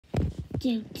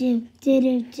Oh,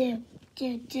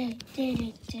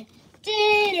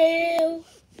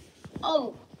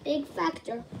 big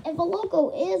factor. If a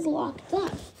logo is locked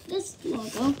up, this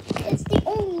logo, it's the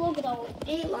only logo that will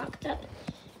be locked up.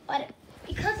 But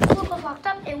because the logo is locked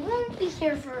up, it won't be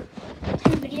here for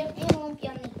 10 videos, and it won't be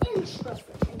on the intro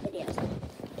for 10 videos.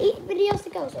 8 videos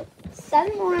to go, so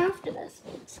 7 more after this,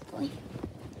 basically.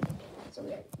 So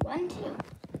we have 1, 2.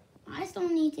 I still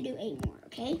need to do 8 more,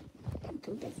 okay?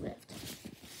 Until this lift.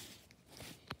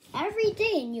 Every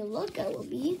day a new logo will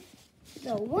be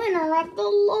the winner of the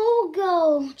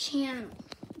logo channel.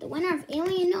 The winner of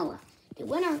Alien Noah. The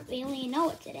winner of Alien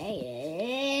Noah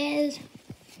today is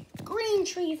Green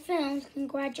Tree Films.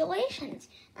 Congratulations.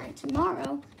 And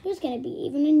tomorrow, there's going to be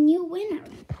even a new winner.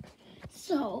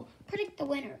 So, predict the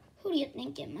winner. Who do you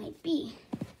think it might be?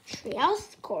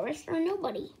 Treehouse, Chorus, or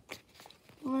nobody?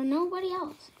 Or nobody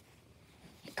else?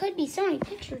 It could be Sony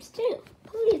Pictures, too.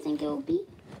 Who do you think it will be?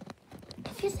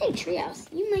 If you say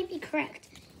Treehouse, you might be correct.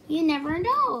 You never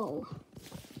know.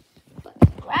 But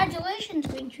congratulations,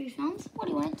 Green Tree Films. What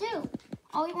do you want to do?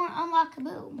 Oh, you want to unlock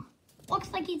Kaboom.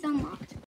 Looks like he's unlocked.